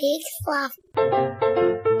Big fluff.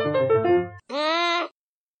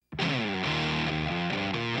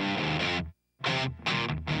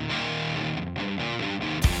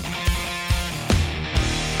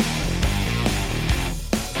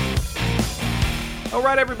 All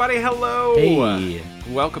right, everybody, hello. Hey.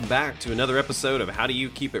 Welcome back to another episode of How Do You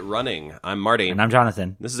Keep It Running? I'm Marty. And I'm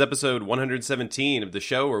Jonathan. This is episode 117 of the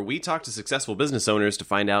show where we talk to successful business owners to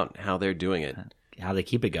find out how they're doing it. How they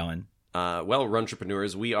keep it going. Well,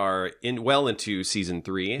 entrepreneurs, we are well into season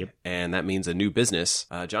 3, and that means a new business.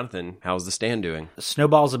 Jonathan, how's the stand doing?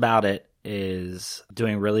 Snowballs About It is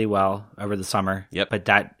doing really well over the summer. Yep. But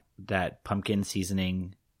that pumpkin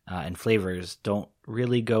seasoning and flavors don't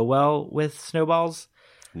really go well with snowballs.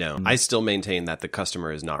 No, I still maintain that the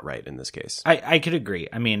customer is not right in this case. I could agree.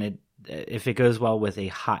 I mean, if it goes well with a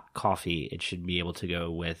hot coffee, it should be able to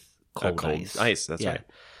go with cold ice. That's right.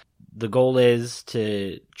 The goal is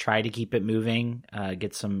to try to keep it moving,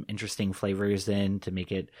 get some interesting flavors in to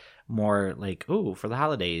make it more like, ooh, for the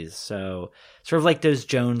holidays. So sort of like those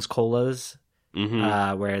Jones Colas,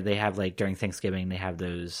 where they have like during Thanksgiving, they have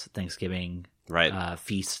those Thanksgiving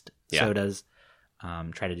feast sodas.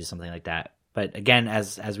 Try to do something like that. But again,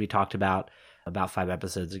 as we talked about 5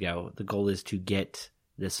 episodes ago, the goal is to get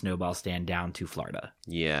this snowball stand down to Florida.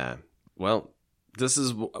 Yeah. Well, this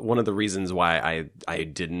is one of the reasons why I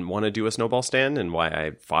didn't want to do a snowball stand and why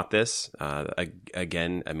I fought this.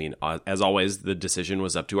 Again, I mean, as always, the decision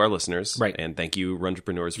was up to our listeners. Right. And thank you,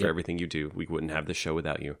 entrepreneurs, for everything you do. We wouldn't have the show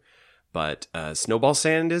without you. But snowball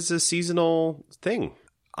stand is a seasonal thing.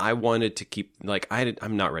 I wanted to keep,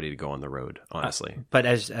 I'm not ready to go on the road, honestly. But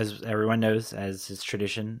as everyone knows, as is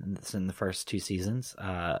tradition, it's in the first 2 seasons,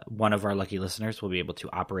 one of our lucky listeners will be able to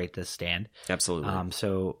operate this stand. Absolutely.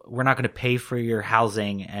 So we're not going to pay for your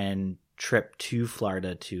housing and trip to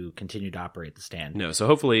Florida to continue to operate the stand. No, so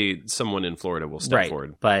hopefully someone in Florida will step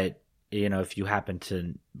forward. But if you happen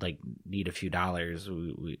to need a few dollars,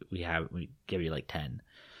 we give you like 10.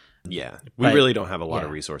 Yeah, we really don't have a lot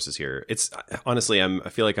of resources here. It's honestly, I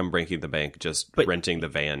feel like I'm breaking the bank just renting the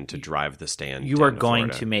van to drive the stand. You are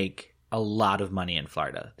going to make a lot of money in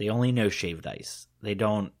Florida. They only know shaved ice. They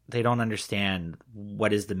don't understand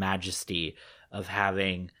what is the majesty of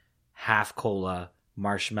having half cola,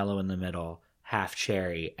 marshmallow in the middle, half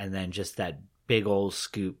cherry, and then just that big old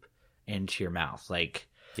scoop into your mouth.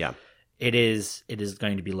 It is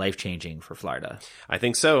going to be life-changing for Florida. I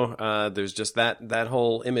think so. There's just that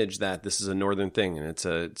whole image that this is a northern thing, and it's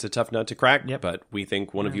a tough nut to crack, but we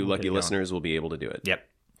think one of you lucky listeners will be able to do it. Yep.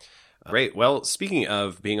 Great. Well, speaking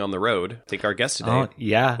of being on the road, I think our guest today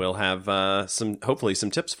will have hopefully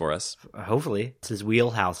some tips for us. Hopefully. It's his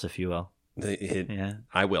wheelhouse, if you will.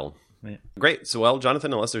 I will. Yeah. Great. So, well,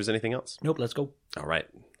 Jonathan, unless there's anything else. Nope, let's go. All right.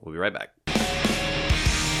 We'll be right back.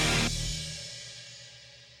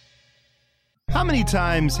 How many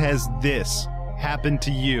times has this happened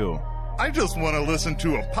to you? I just want to listen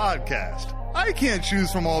to a podcast. I can't choose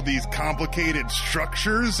from all these complicated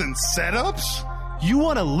structures and setups. You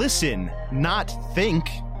want to listen, not think.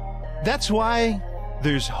 That's why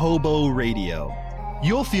there's Hobo Radio.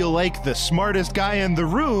 You'll feel like the smartest guy in the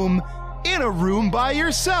room in a room by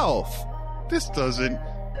yourself. This doesn't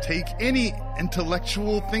take any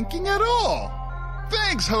intellectual thinking at all.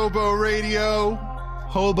 Thanks, Hobo Radio.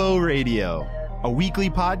 Hobo Radio, a weekly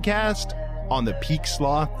podcast on the Peak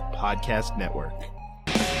Sloth Podcast Network.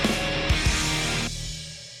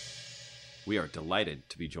 We are delighted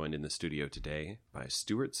to be joined in the studio today by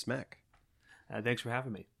Stuart Smeck. Thanks for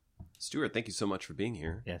having me. Stuart, thank you so much for being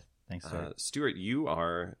here. Yes, thanks, sir. Stuart, you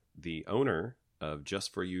are the owner of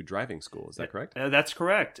Just For You Driving School. Is that correct? That's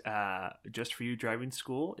correct. Just For You Driving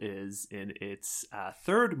School is in its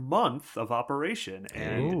 3rd month of operation,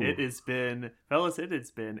 and it has been, fellas,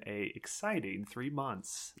 a exciting 3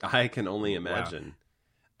 months. I can only imagine.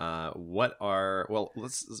 Wow.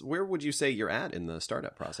 Where would you say you're at in the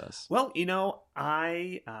startup process? Well, let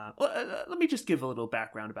me just give a little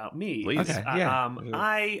background about me. Please.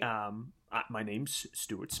 Okay. My name's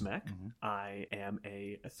Stuart Smeck. Mm-hmm. I am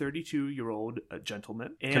a 32-year-old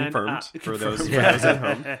gentleman. And, Confirmed for those at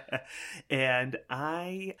home. And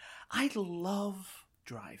I love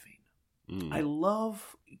driving. I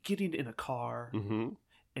love getting in a car and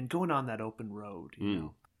going on that open road, you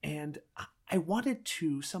know. And I wanted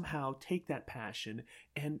to somehow take that passion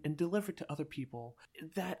and deliver it to other people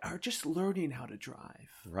that are just learning how to drive.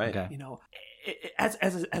 Right. Okay.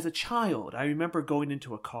 as a child, I remember going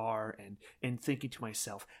into a car and thinking to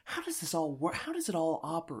myself, how does this all work? How does it all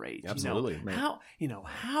operate? Absolutely. How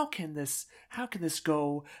can this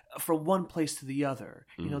go from one place to the other?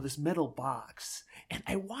 This metal box. And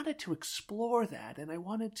I wanted to explore that, and I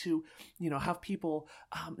wanted to, have people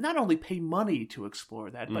not only pay money to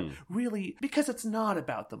explore that, but really, because it's not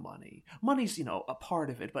about the money. Money's, a part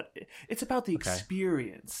of it, but it's about the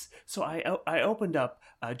experience. So I opened up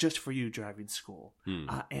Just For You driving school,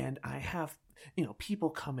 and I have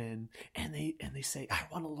people come in and they say, I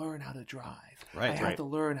want to learn how to drive. I have to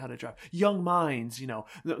learn how to drive. Young minds,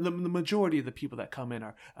 the majority of the people that come in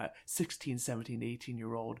are 16, 17,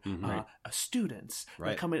 18-year-old students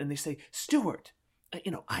that come in and they say, Stuart,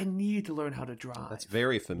 I need to learn how to drive. That's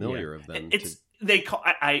very familiar of them.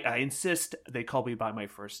 I insist they call me by my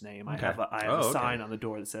first name. I have a sign on the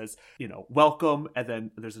door that says, welcome, and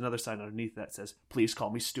then there's another sign underneath that says, please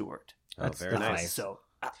call me Stuart. That's very nice. So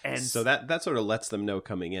that sort of lets them know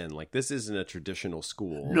coming in, like, this isn't a traditional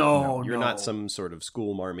school. No, you're not some sort of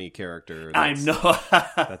school marmy character. I'm not.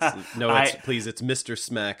 Please, it's Mr.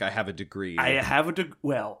 Smack. I have a degree. I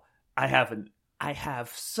have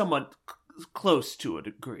somewhat close to a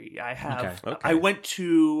degree. I have. Okay. I went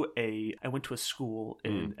to a school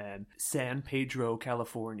in San Pedro,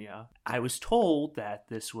 California. I was told that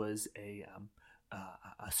this was a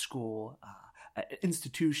school.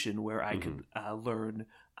 Institution where I could learn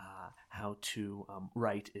how to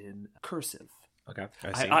write in cursive. Okay,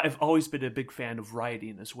 I see. I've always been a big fan of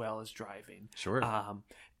writing as well as driving. Sure.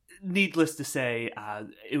 Needless to say,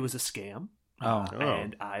 it was a scam.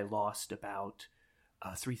 And I lost about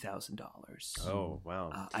 $3,000. Oh,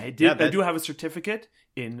 wow. I do have a certificate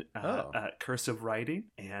in cursive writing,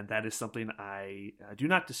 and that is something I do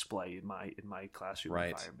not display in my classroom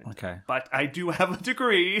environment. Okay. But I do have a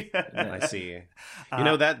degree. I see.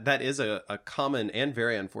 That is a common and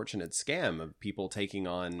very unfortunate scam of people taking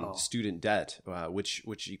on student debt, which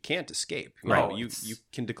you can't escape. You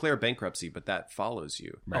can declare bankruptcy, but that follows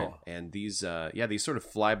you. Right. And these sort of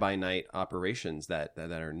fly-by-night operations that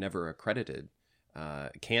are never accredited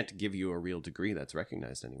can't give you a real degree that's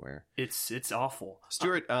recognized anywhere. It's awful.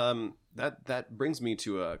 Stuart, that brings me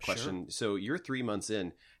to a question. Sure. So you're 3 months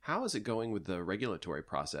in. How is it going with the regulatory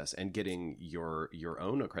process and getting your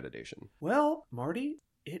own accreditation? Well, Marty,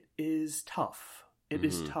 it is tough. It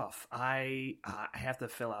is tough. I have to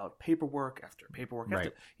fill out paperwork after paperwork. I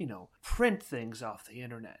have to, print things off the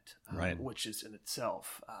internet, which is in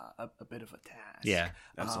itself a bit of a task. Yeah,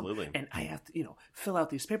 absolutely. And I have to, fill out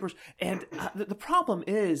these papers. And the problem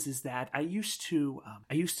is that I used to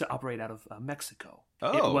operate out of Mexico.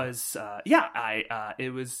 Oh, it was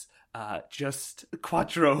it was just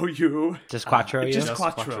Quattro U. Just Quattro U? Just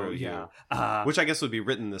Quattro U. Which I guess would be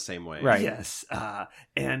written the same way. Right. Yes.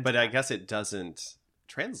 But I guess it doesn't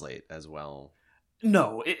translate as well.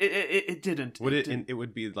 No, it didn't. It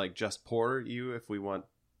would be like just poor you if we want.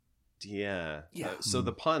 Yeah. So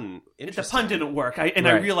the pun. The pun didn't work. I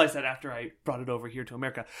realized that after I brought it over here to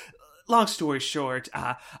America. Long story short,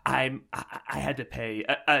 I had to pay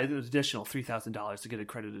an additional $3,000 to get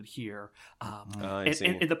accredited here. I see.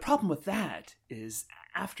 And the problem with that is,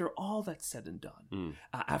 after all that's said and done,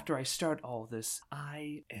 after I start all this,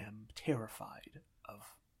 I am terrified of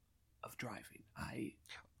driving.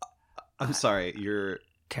 I'm sorry, you're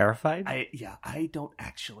terrified? I've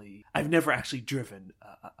never actually driven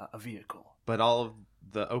a vehicle. But all of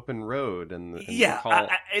the open road and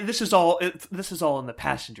this is all in the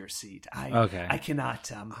passenger seat. I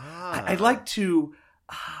cannot. I'd like to.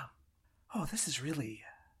 This is really.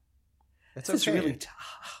 Is really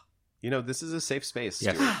tough. This is a safe space.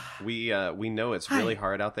 Yes. We know it's really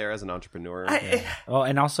hard out there as an entrepreneur.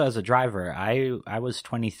 And also as a driver, I was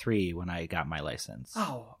 23 when I got my license.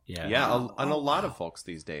 Oh, yeah. And a lot of folks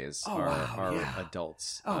these days are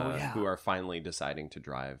adults who are finally deciding to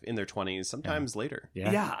drive in their 20s, sometimes later.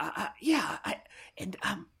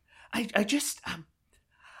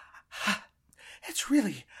 It's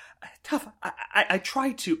really tough. I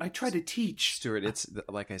try to teach. Stuart, it's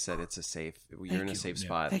like I said, it's a safe. You're in a safe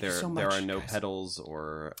spot. Thank you so much, there are no guys. Pedals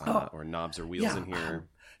or knobs or wheels in here.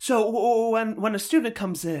 So when a student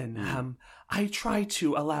comes in, I try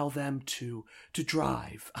to allow them to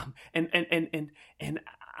drive, and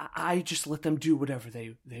I just let them do whatever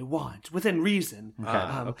they want within reason.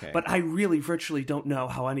 Okay. But I really virtually don't know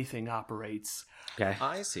how anything operates. Okay.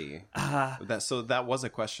 I see. So that was a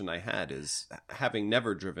question I had, is having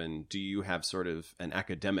never driven, do you have sort of an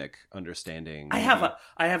academic understanding? I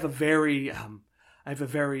have a very have a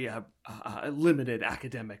very limited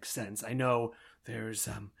academic sense. I know there's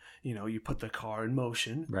you put the car in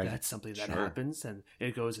motion. Right. That's something that Sure. happens, and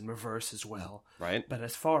it goes in reverse as well. Right. But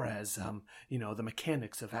as far as the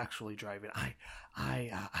mechanics of actually driving,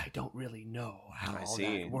 I don't really know how I all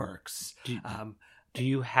see. that works. Do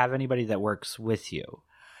you have anybody that works with you?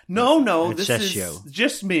 No, It's this just is you.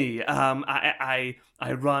 just me. I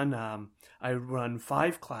run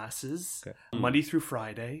 5 classes Okay. Monday through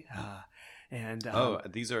Friday, and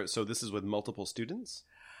this is with multiple students?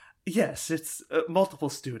 yes, it's multiple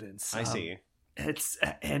students. I see. It's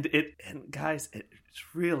guys,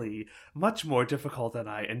 it's really much more difficult than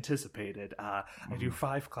I anticipated. I do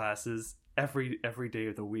 5 classes every day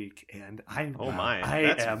of the week, and Oh my.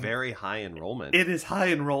 That's very high enrollment. It is high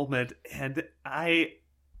enrollment, and I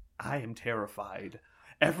am terrified.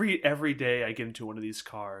 Every day I get into one of these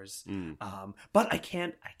cars, but I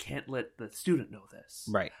can't let the student know this,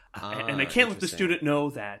 Right. and I can't let the Interesting. student know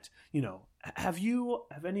that Have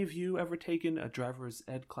any of you ever taken a driver's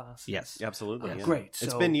ed class? Yes. Absolutely. Oh, yeah. great.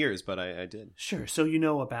 It's So- been years, but I did. Sure. So you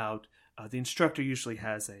know about the instructor usually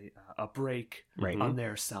has a brake Right. on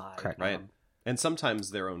their side, Correct. Right. And sometimes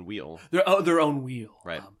their own wheel. their own wheel,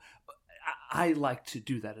 Right. I like to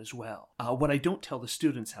do that as well. What I don't tell the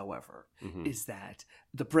students, however, Mhm. is that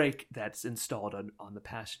the brake that's installed on the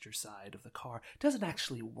passenger side of the car doesn't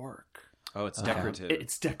actually work. Oh, it's Okay. decorative.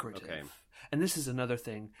 It's decorative. Okay. And this is another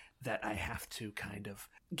thing that I have to kind of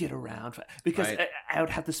get around because Right. I would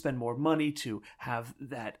have to spend more money to have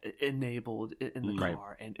that enabled in the Right.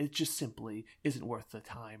 car, and it just simply isn't worth the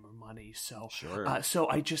time or money. So, Sure. so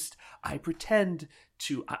I pretend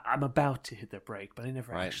to. I'm about to hit the brake, but I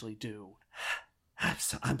never Right. actually do.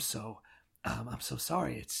 I'm so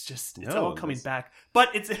sorry. It's just it's No, all coming this- back,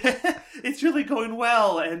 but it's it's really going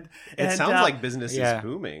well, and It sounds like business yeah. is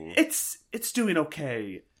booming. it's doing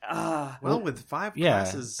okay. Well, with 5 Yeah.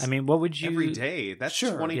 classes I mean, what would you every day, that's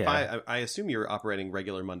Sure. 25. I assume you're operating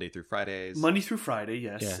regular Monday through Fridays. Monday through Friday,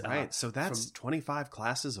 yes. Yeah. Right. So that's 25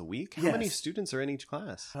 classes a week? How Yes. many students are in each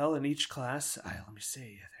class? Well, in each class, let me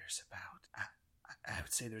see. There's about I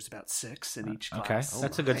would say there's about 6 in each Okay. class. Oh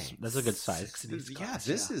That's a good size. 6 in each Yeah, class,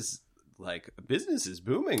 this is like business is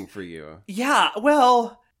booming for you. Yeah,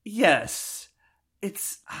 well, yes.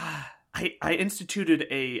 It's I instituted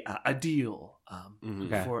a deal Mhm.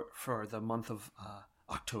 Okay. for the month of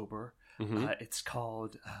October. Mhm. It's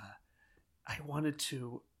called I wanted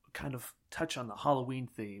to kind of touch on the Halloween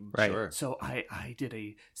theme. Right. Sure. So I did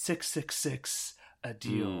a 666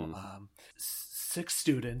 deal. 6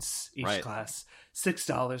 students each Right. class,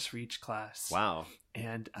 $6 for each class. Wow.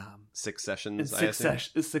 And 6 and sessions, I 6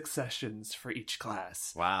 assume? 6 sessions for each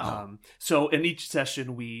class. Wow. So in each session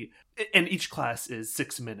and each class is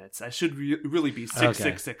 6 minutes. I should really be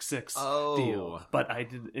 6 Oh. deal, but I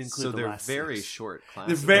didn't include So the they're last very 6. short They're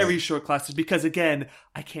classes. very short classes because again,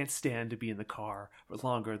 I can't stand to be in the car for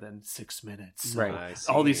longer than 6 minutes. So Right. I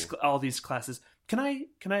see. all these classes. Can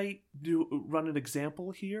I run an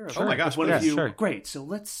example here? Oh my gosh, One of please. you. Sure. Great. So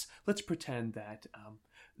let's pretend that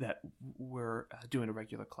that we're doing a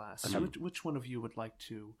regular class. So which one of you would like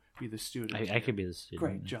to be the student? I could be the student.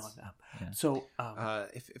 Great, John. yeah. So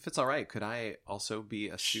if it's all right, could I also be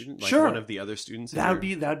a student? Like Sure. one of the other students? in that would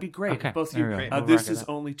your- be great. Okay, Both of there you. we go. We'll This rock it is out.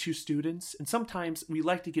 only 2 students, and sometimes we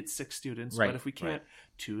like to get 6 students, Right, but if we can't,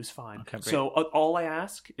 right. 2 is fine. Okay, great. So all I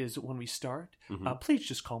ask is when we start, Mhm. please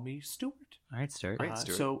just call me Stuart. All right, Stuart. Great.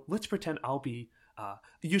 Stuart. So let's pretend I'll be.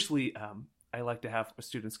 Usually, I like to have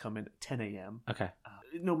students come in at 10 a.m. Okay.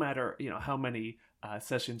 No matter how many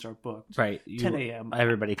sessions are booked. Right. 10 a.m.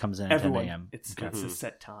 Everybody comes in at 10 Everyone. a.m. It's Okay. a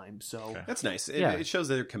set time. So Okay. That's nice. Yeah. It shows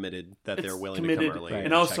that they're committed, that they're it's willing committed, to come early. Right.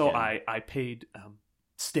 and check also in. I paid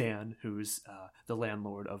Stan, who's the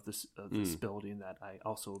landlord of this building that I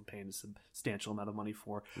also am paying a substantial amount of money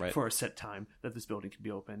for a set time that this building can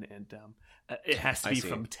be open, and it has to I be see.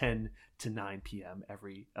 from 10 to 9 p.m.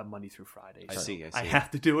 every Monday through Friday. I So see. I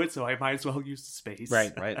have to do it, so I might as well use the space.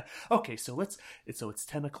 Right. Right. Okay, so it's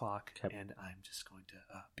 10 o'clock, Yep. and I'm just going to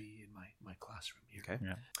be in my classroom here. Okay.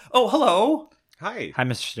 Yeah. Oh, hello. Hi. Hi,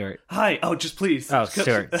 Mr. Stewart. Hi. Oh, just please. Oh,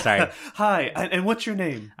 Stuart, sorry. Hi. And what's your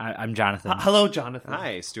name? I'm Jonathan. Hello, Jonathan.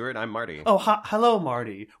 Hi, Stuart. I'm Marty. Oh, hello,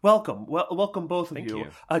 Marty. Welcome. Welcome, both of Thank you.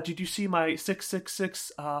 you. Did you see my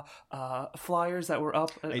 666 flyers that were up?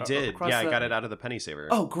 I did. across Yeah, I the- got it out of the penny saver.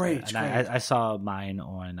 Oh, great. And great. I saw mine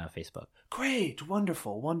on Facebook. Great.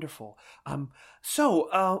 Wonderful. Wonderful.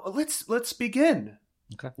 So let's begin.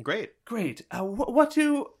 Great. Great. What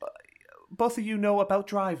do both of you know about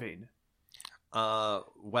driving?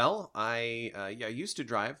 Well, I used to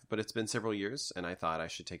drive, but it's been several years, and I thought I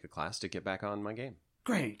should take a class to get back on my game.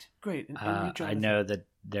 Great. And you, I Jonathan? know that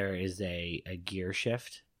there is a gear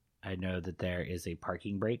shift. I know that there is a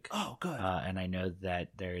parking brake. Oh, good. And I know that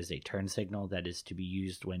there is a turn signal that is to be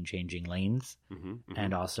used when changing lanes,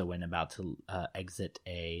 and also when about to exit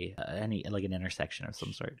an intersection of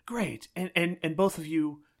some sort. Great. And both of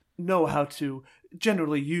you know how to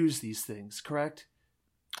generally use these things, correct?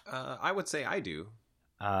 I would say I do.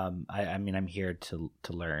 I mean, I'm here to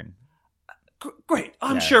learn. Great.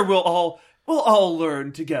 I'm sure we'll all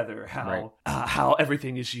learn together how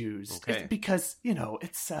everything is used. Okay. Because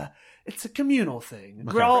it's a communal thing.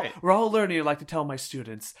 Okay. We're all learning. I like to tell my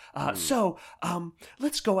students. So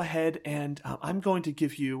let's go ahead and I'm going to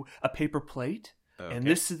give you a paper plate. Okay. And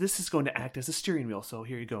this is going to act as a steering wheel. So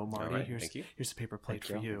here you go, Marty. All right, Here's thank you. Here's a paper plate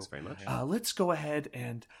for Thank you. Thanks very much. Let's go ahead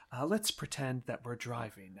and let's pretend that we're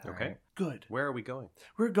driving now. Okay. Good. Where are we going?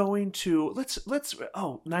 We're going to let's.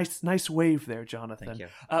 Oh, nice wave there, Jonathan. Thank you.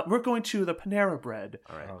 We're going to the Panera Bread.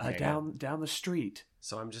 All right. Okay, down the street.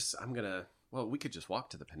 So I'm gonna. Well, we could just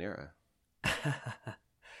walk to the Panera.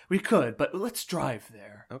 We could, but let's drive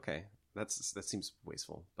there. Okay, that seems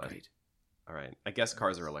wasteful. But Great. all right, I guess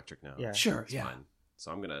cars are electric now. Yeah. Sure. It's Yeah. fine.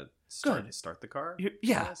 So I'm gonna Good. start the car. Yeah.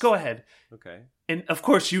 Yes. Go ahead. Okay. And of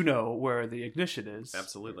course, you know where the ignition is.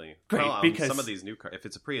 Absolutely. Great, Well, because- some of these new cars, if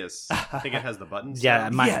it's a Prius, I think it has the buttons. Yeah,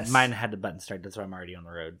 now. mine had the button start. That's why I'm already on the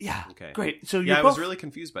road. Yeah. Okay. Great. So Yeah, you're I was both- really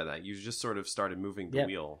confused by that. You just sort of started moving the Yep.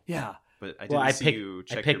 wheel, Yeah. but I didn't Well, I see picked- you I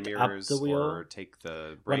check your picked up mirrors the wheel. or take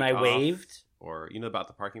the brake When I off, waved, or about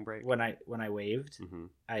the parking brake. when I waved, Mm-hmm.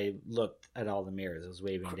 I looked at all the mirrors. I was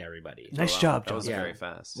waving to everybody. Nice job, That was Jonathan. very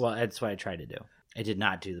fast. Well, that's what I tried to do. I did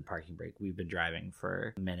not do the parking brake. We've been driving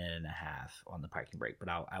for a minute and a half on the parking brake, but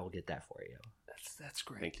I will get that for you. That's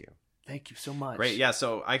great. Thank you. Thank you so much. Great. Yeah.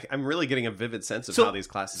 So I'm really getting a vivid sense of So- how these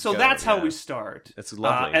classes So go. that's how Yeah. we start. It's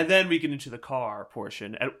lovely. And then we get into the car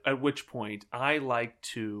portion, at which point I like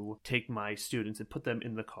to take my students and put them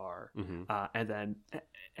in the car. Mhm.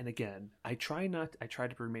 And again, I try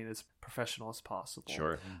to remain as professional as possible.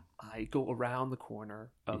 Sure. I go around the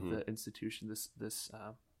corner of Mhm. the institution,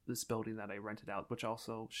 this building that I rented out, which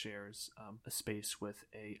also shares a space with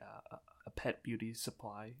a pet beauty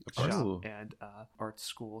supply Of course. shop Ooh. and art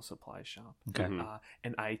school supply shop. Okay. Mhm.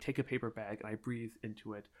 And I take a paper bag and I breathe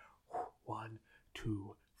into it. 1,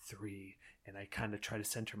 2, 3, and I kind of try to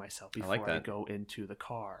center myself I before like I that. go into the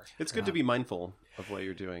car. It's good to be mindful of what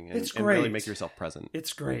you're doing and, It's and really great. make yourself present.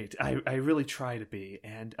 It's great. I really try to be.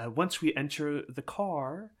 And once we enter the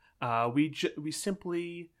car, we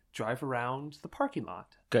simply drive around the parking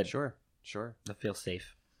lot. Good. Sure. That feels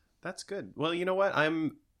safe. That's good. Well, you know what?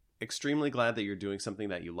 I'm extremely glad that you're doing something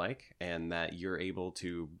that you like and that you're able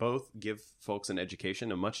to both give folks an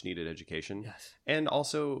education, a much needed education, Yes. and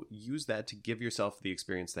also use that to give yourself the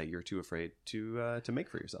experience that you're too afraid to make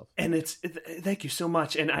for yourself. And thank you so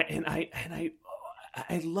much. And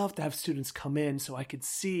I love to have students come in so I could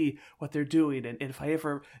see what they're doing. And if I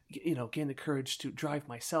ever, gain the courage to drive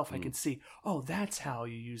myself, I can see, oh, that's how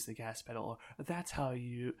you use the gas pedal, or that's how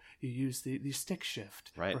you use the stick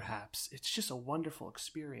shift, Right. perhaps. It's just a wonderful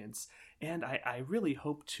experience. And I really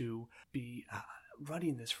hope to be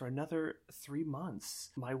running this for another 3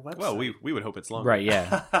 months. My website. Well, we would hope it's longer. Right,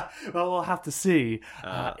 yeah. Well, we'll have to see.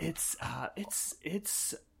 Uh,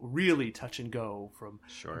 It's really touch and go from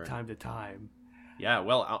Sure. time to time. Yeah,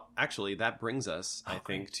 well, actually, that brings us, I Oh,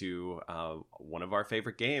 think, great. to one of our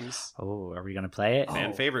favorite games. Oh, are we going to play it?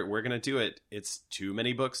 Fan Oh. favorite, we're going to do it. It's Too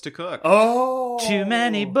Many Books to Cook. Oh, Too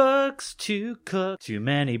many books to cook. Too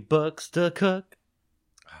many books to cook.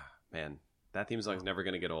 Man, that theme song's never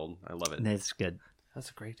going to get old. I love it. It's good.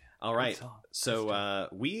 That's a great. All great right. song. So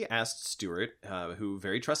we asked Stuart, who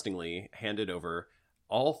very trustingly handed over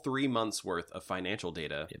all 3 months worth of financial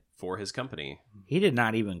data for his company. He did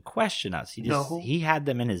not even question us. No. He had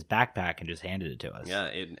them in his backpack and just handed it to us.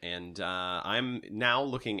 Yeah, I'm now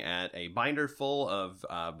looking at a binder full of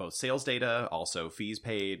both sales data, also fees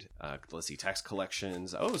paid. Let's see, tax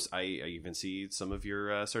collections. Oh, I even see some of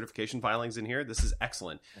your certification filings in here. This is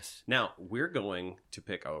excellent. Yes. Now, we're going to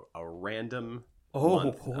pick a random Oh,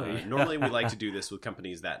 month. boy. Normally, we like to do this with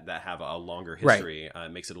companies that have a longer Right. history.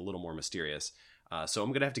 It makes it a little more mysterious. So I'm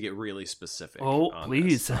going to have to get really specific. Oh, on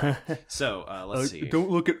please. this. So let's see. Don't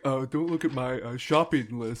look at my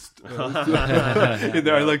shopping list. In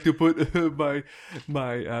there, I like to put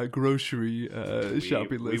my grocery shopping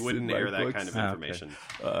We list. wouldn't in my air that books. kind of okay. information.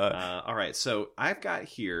 All right, so I've got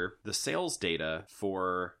here the sales data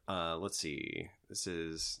for. Let's see. This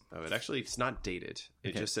is. Oh, it's not dated.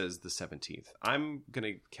 It just says the 17th. I'm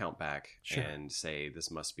gonna count back and say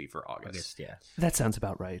this must be for August. Yeah. That sounds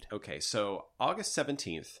about right. Okay, so August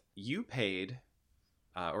 17th, you paid,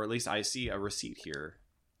 or at least I see a receipt here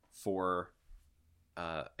for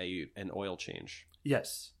an oil change.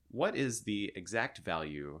 Yes. What is the exact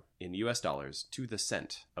value in US dollars to the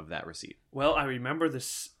cent of that receipt? Well, I remember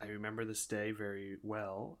this day very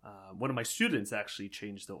well. One of my students actually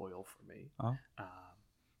changed the oil for me. Oh.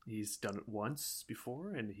 He's done it once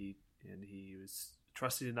before, and he was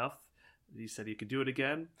trusting enough. He said he could do it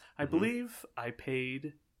again. I believe I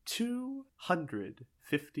paid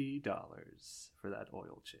 $250 for that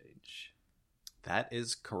oil change. That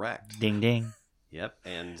is correct. Ding ding. Yep,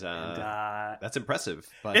 and And that's impressive.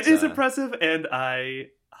 But, it is impressive, and I,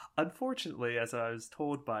 unfortunately, as I was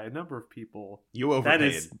told by a number of people, you overpaid.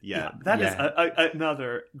 that is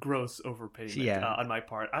another gross overpayment Yeah. on my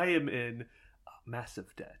part. I am in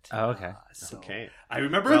massive debt. Oh, okay. So Okay. I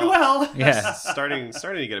remember it well. Yeah. starting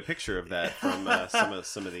to get a picture of that from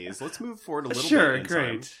some of these. Let's move forward a little Sure, bit in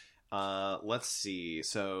great. time. Let's see.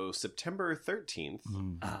 So September 13th,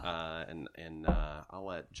 and I'll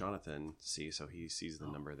let Jonathan see, so he sees the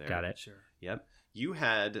number there. Got it. Sure. Yep. You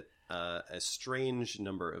had a strange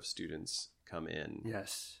number of students come in.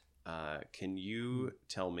 Yes. Can you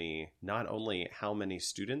tell me not only how many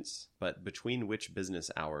students, but between which business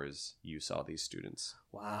hours you saw these students?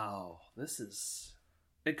 Wow. This is...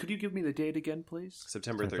 And could you give me the date again, please?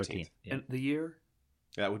 September 13th. Yeah. And the year?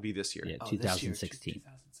 That would be this year. Yeah, Oh, this year, 2016.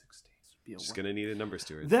 2016. Be a Just wor- going to need a number,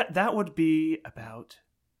 Stuart. That would be about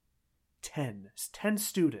 10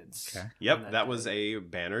 students. Okay. Yep, on that was day. a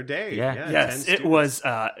banner day. Yeah. Yes, 10 it was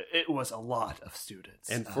a lot of students.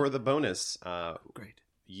 And for the bonus, great.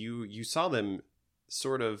 you saw them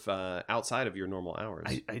sort of outside of your normal hours.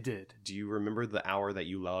 I did. Do you remember the hour that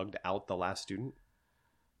you logged out the last student?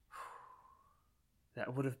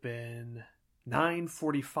 That would have been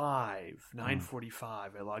 9:45.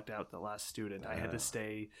 9:45. I logged out the last student. I had to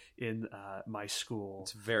stay in my school.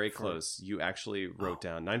 It's very close. You actually wrote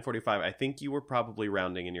down 9:45. I think you were probably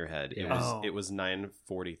rounding in your head. It Yeah. was it was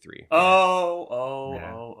 9:43.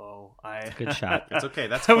 I Good shot. It's okay.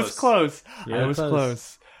 That's I close. was close. Yeah, I was close.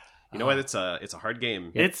 close. You know what? It's a hard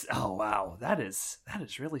game. It's wow. That is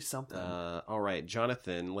really something. All right,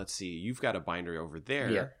 Jonathan. Let's see. You've got a binder over there.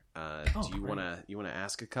 Yeah. Do you want to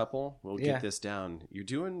ask a couple? We'll Yeah. get this down. You're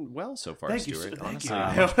doing well so far, Thank you, Stuart. sir. Thank Honestly,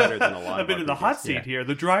 you. much better than a lot. I've been of in the our hot previous- seat here,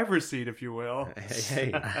 the driver's seat, if you will.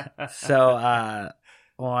 Hey, So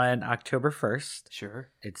on October 1st,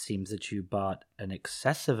 Sure. it seems that you bought an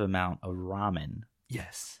excessive amount of ramen.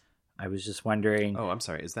 Yes. I was just wondering. oh, I'm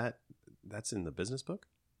sorry. That's in the business book?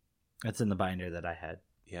 That's in the binder that I had.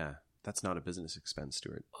 Yeah, that's not a business expense,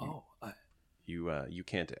 Stuart. Oh, You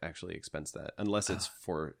can't actually expense that unless it's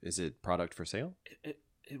for. Is it product for sale?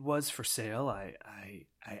 it was for sale. I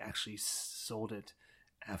actually sold it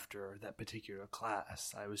after that particular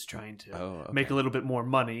class. I was trying to make a little bit more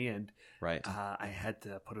money, and Right. I had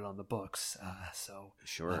to put it on the books. So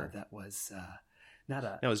Sure. that was not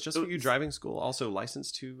a. Now, is just for you driving school also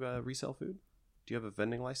licensed to resell food? Do you have a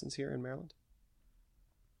vending license here in Maryland?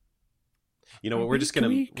 You know what? We're just gonna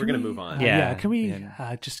move on. Yeah. Can we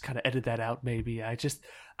Yeah. just kind of edit that out? Maybe I just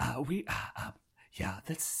that's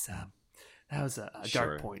that was a Sure.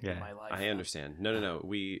 dark point in Yeah. my life. I understand. No.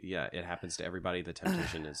 It happens to everybody. The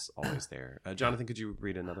temptation is always there. Jonathan, could you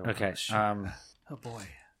read another one? Okay. Sure. Oh boy.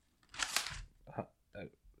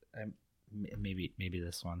 Maybe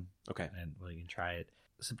this one. Okay. And we can try it.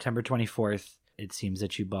 September 24th, it seems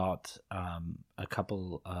that you bought a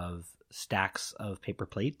couple of stacks of paper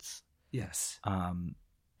plates. Yes.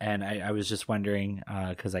 And I was just wondering,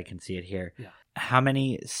 because I can see it here, Yeah. how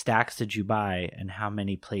many stacks did you buy and how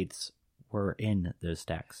many plates were in those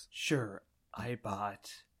stacks? Sure. I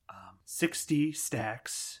bought 60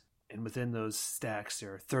 stacks, and within those stacks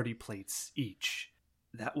there are 30 plates each.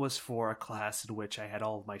 That was for a class in which I had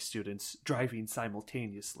all of my students driving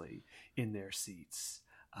simultaneously in their seats.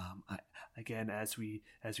 Again, as we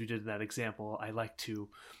did in that example, I like to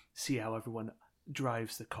see how everyone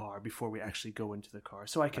drives the car before we actually go into the car,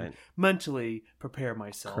 so I can Right. mentally prepare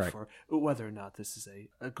myself Correct. for whether or not this is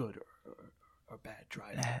a good or bad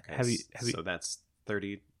drive. Okay, Have you so that's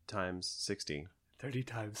 30 times 60. 30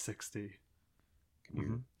 times 60. Can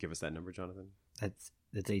you give us that number, Jonathan? that's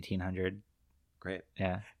 1,800. Great.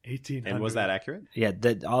 Yeah. 1800. And was that accurate? Yeah,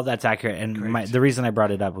 all that's accurate. And Great. the reason I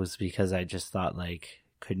brought it up was because I just thought, like,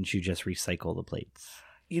 couldn't you just recycle the plates?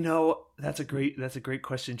 You know, that's a great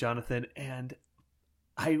question, Jonathan, and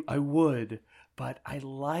I would, but I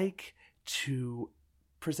like to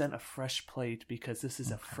present a fresh plate because this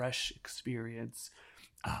is a fresh experience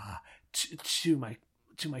to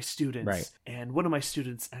my students. Right. And one of my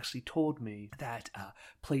students actually told me that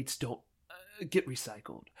plates don't get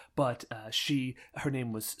recycled. But her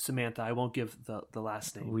name was Samantha. I won't give the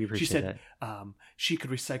last name. We appreciate she said that. She could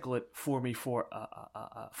recycle it for me for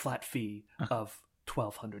a flat fee of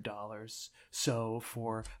 $1,200. So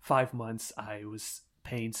for 5 months, I was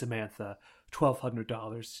paying Samantha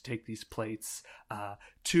 $1,200 to take these plates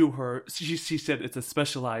to her. She said it's a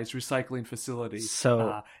specialized recycling facility.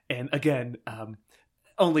 So and again,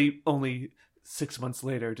 only 6 months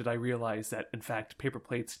later did I realize that in fact paper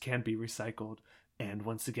plates can be recycled. And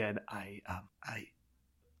once again, I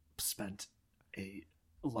spent a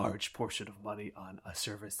large portion of money on a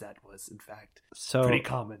service that was in fact pretty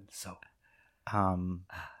common. So,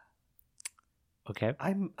 okay,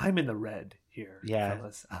 I'm in the red here, yeah.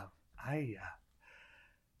 fellas.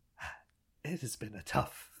 It has been a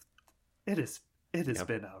tough. It has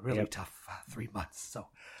been a really tough 3 months. So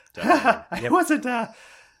I wasn't.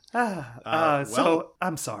 So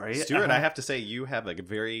I'm sorry, Stuart. I have to say, you have a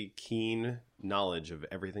very keen knowledge of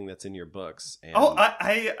everything that's in your books. And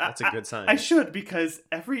that's a good sign. I should, because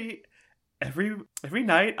every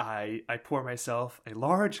night I pour myself a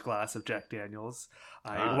large glass of Jack Daniels.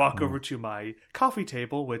 I walk over to my coffee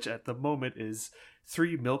table, which at the moment is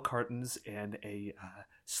 3 milk cartons and a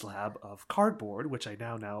slab of cardboard, which I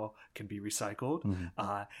now can be recycled.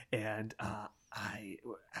 And I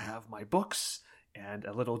have my books and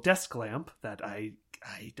a little desk lamp that I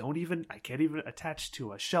can't even attach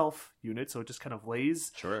to a shelf unit, so it just kind of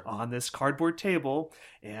lays on this cardboard table,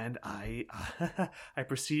 and I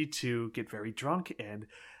proceed to get very drunk and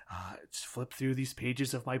just flip through these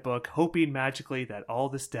pages of my book, hoping magically that all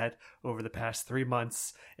this debt over the past 3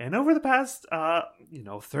 months and over the past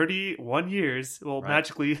 31 years will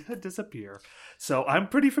magically disappear. So I'm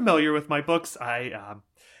pretty familiar with my books. And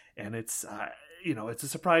it's it's a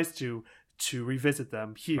surprise to revisit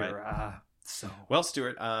them here. Well,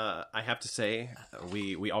 Stuart, I have to say,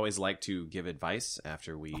 we always like to give advice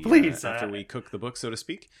after we cook the book, so to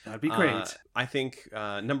speak. That'd be great. I think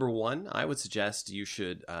number one, I would suggest you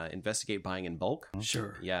should investigate buying in bulk.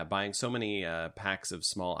 Sure. Yeah, buying so many packs of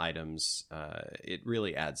small items, it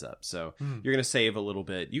really adds up. So you're going to save a little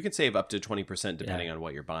bit. You can save up to 20% depending on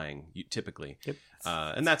what you're buying, typically. Yep.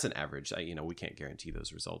 And that's an average. We can't guarantee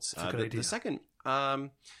those results. That's a good idea. The second,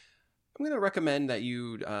 I'm going to recommend that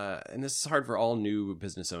you, and this is hard for all new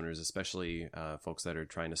business owners, especially folks that are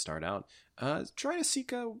trying to start out, try to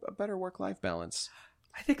seek a better work-life balance.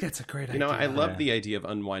 I think that's a great idea. I love the idea of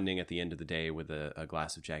unwinding at the end of the day with a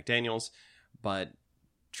glass of Jack Daniels, but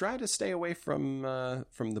try to stay away from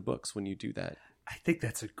the books when you do that. I think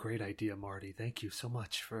that's a great idea, Marty. Thank you so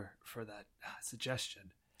much for that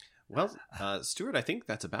suggestion. Well, Stuart, I think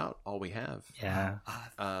that's about all we have. Yeah.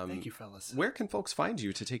 Thank you, fellas. Where can folks find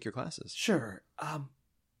you to take your classes? Sure.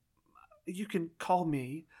 You can call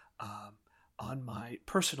me on my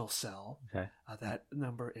personal cell. Okay. That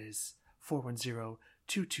number is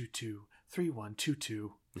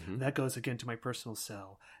 410-222-3122. That goes again to my personal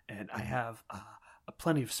cell, and I have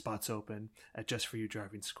plenty of spots open at Just For You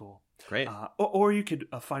Driving School. Great. Or you could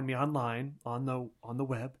find me online on the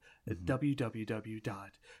web at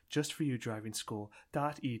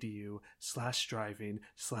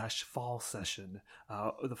www.justforyoudrivingschool.edu/driving/fall session.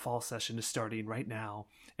 The fall session is starting right now,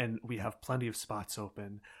 and we have plenty of spots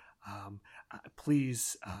open.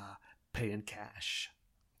 Please pay in cash.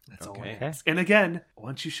 That's all I ask. And again,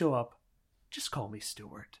 once you show up, just call me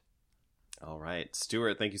Stuart. All right.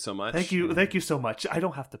 Stuart, thank you so much. Thank you so much. I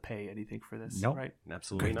don't have to pay anything for this, right?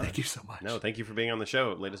 Absolutely not. Thank you so much. No, thank you for being on the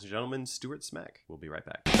show. Ladies and gentlemen, Stuart Smeck. We'll be right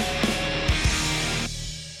back.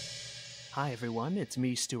 Hi, everyone. It's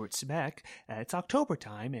me, Stuart Smeck. It's October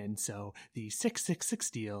time, and so the 666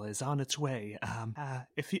 deal is on its way.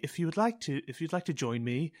 If you'd like to join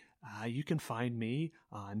me, you can find me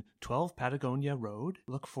on 12 Patagonia Road.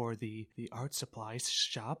 Look for the art supplies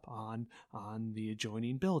shop on the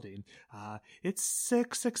adjoining building. It's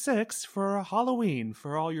 666 for Halloween.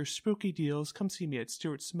 For all your spooky deals, come see me at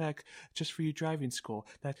Stuart Smeck, Just For You Driving School.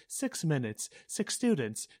 That 6 minutes, 6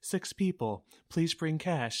 students, 6 people. Please bring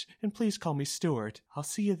cash, and please call me Stuart. I'll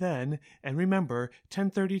see you then. And remember,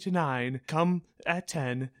 10:30 to 9. Come at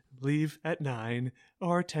 10, leave at 9,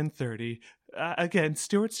 or 10:30. Again,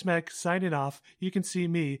 Stuart Smeck signing off. You can see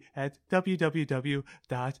me at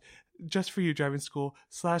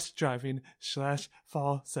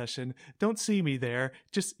www.justforyoudrivingschool/driving/fall session. Don't see me there.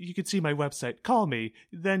 Just, you can see my website. Call me.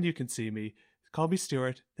 Then you can see me. Call me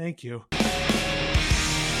Stuart. Thank you.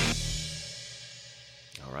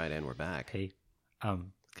 All right, and we're back. Hey,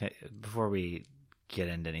 before we get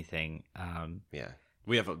into anything,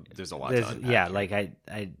 there's a lot to unpack.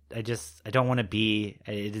 I don't want to be,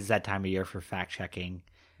 it is that time of year for fact checking.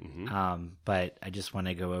 But I just want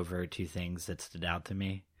to go over 2 things that stood out to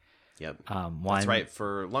me. Yep. One, that's right.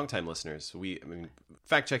 For longtime listeners,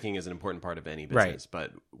 fact checking is an important part of any business,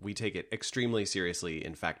 but we take it extremely seriously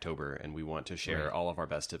in Factober, and we want to share all of our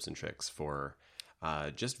best tips and tricks for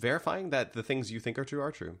just verifying that the things you think are true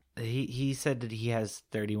are true. He said that he has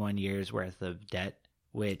 31 years worth of debt,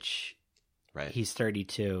 which he's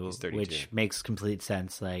 32, which makes complete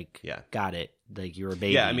sense. Like, got it. Like, you're a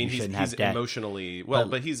baby. Yeah, I mean, he's emotionally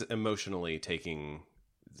but he's emotionally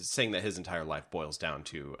saying that his entire life boils down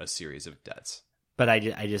to a series of debts. But I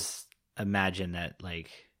just imagine that, like,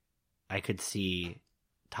 I could see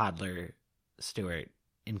toddler Stuart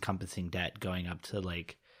encompassing debt, going up to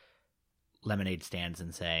like lemonade stands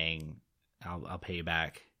and saying, "I'll pay you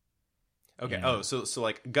back." Okay. You know? Oh, so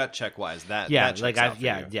like gut check wise, that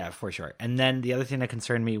like for sure. And then the other thing that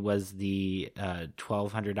concerned me was the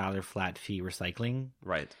 $1,200 flat fee recycling.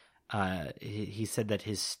 Right. He said that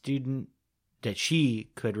his student, that she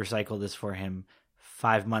could recycle this for him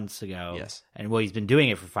 5 months ago. Yes. And he's been doing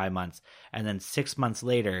it for 5 months, and then 6 months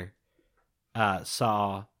later,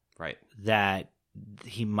 saw that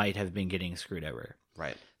he might have been getting screwed over.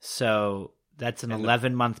 Right. So that's an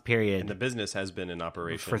 11-month period. And the business has been in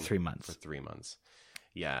operation for 3 months. For 3 months.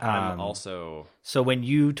 Yeah. I'm also. So when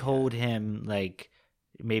you told him, like,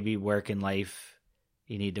 maybe work and life,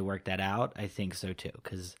 you need to work that out, I think so too.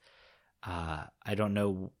 Because I don't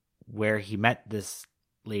know where he met this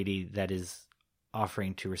lady that is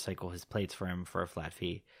offering to recycle his plates for him for a flat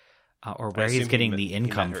fee, or where he's getting the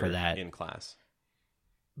income for that. In class.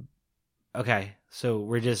 Okay.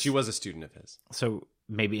 So she was a student of his. So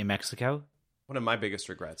maybe in Mexico? One of my biggest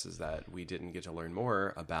regrets is that we didn't get to learn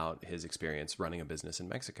more about his experience running a business in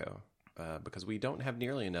Mexico, because we don't have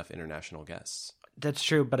nearly enough international guests. That's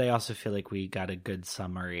true, but I also feel like we got a good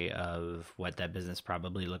summary of what that business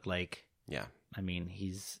probably looked like. Yeah. I mean,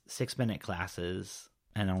 he's 6-minute classes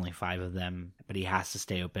and only 5 of them, but he has to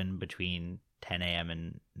stay open between 10 a.m.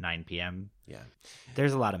 and 9 p.m. Yeah.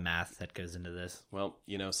 There's a lot of math that goes into this. Well,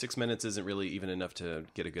 6 minutes isn't really even enough to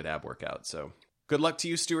get a good ab workout, so good luck to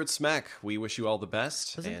you, Stuart Smack. We wish you all the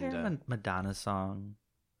best. Wasn't there a Madonna song,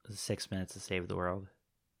 6 minutes to save the world?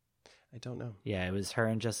 I don't know. Yeah, it was her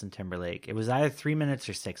and Justin Timberlake. It was either 3 minutes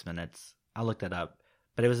or 6 minutes. I'll look that up.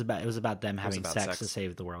 But it was about them having sex to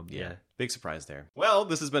save the world. Yeah. Big surprise there. Well,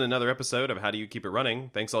 this has been another episode of How Do You Keep It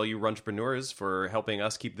Running? Thanks all you runtrepreneurs for helping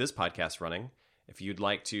us keep this podcast running. If you'd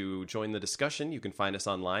like to join the discussion, you can find us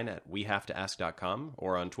online at wehavetoask.com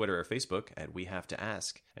or on Twitter or Facebook at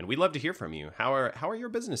wehavetoask. And we'd love to hear from you. How are your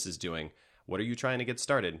businesses doing? What are you trying to get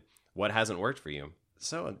started? What hasn't worked for you?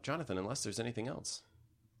 So, Jonathan, unless there's anything else.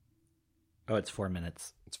 Oh, it's 4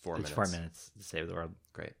 minutes. It's 4 minutes. It's 4 minutes to save the world.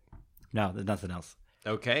 Great. No, there's nothing else.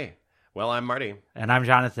 Okay. Well, I'm Marty. And I'm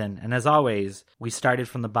Jonathan. And as always, we started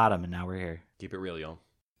from the bottom and now we're here. Keep it real, y'all.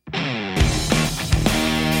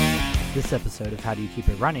 This episode of How Do You Keep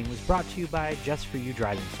It Running was brought to you by Just For You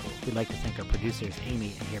Driving School. We'd like to thank our producers,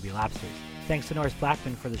 Amy and Here Be Lobsters. Thanks to Norris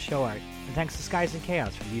Blackman for the show art. And thanks to Skies and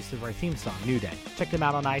Chaos for the use of our theme song, New Day. Check them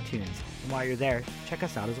out on iTunes. And while you're there, check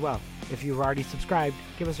us out as well. If you've already subscribed,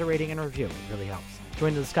 give us a rating and a review. It really helps.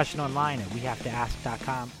 Join the discussion online at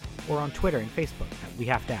wehavetoask.com or on Twitter and Facebook at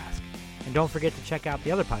wehavetoask. And don't forget to check out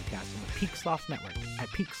the other podcasts on the Peak Sloth Network at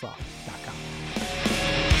peaksloth.com.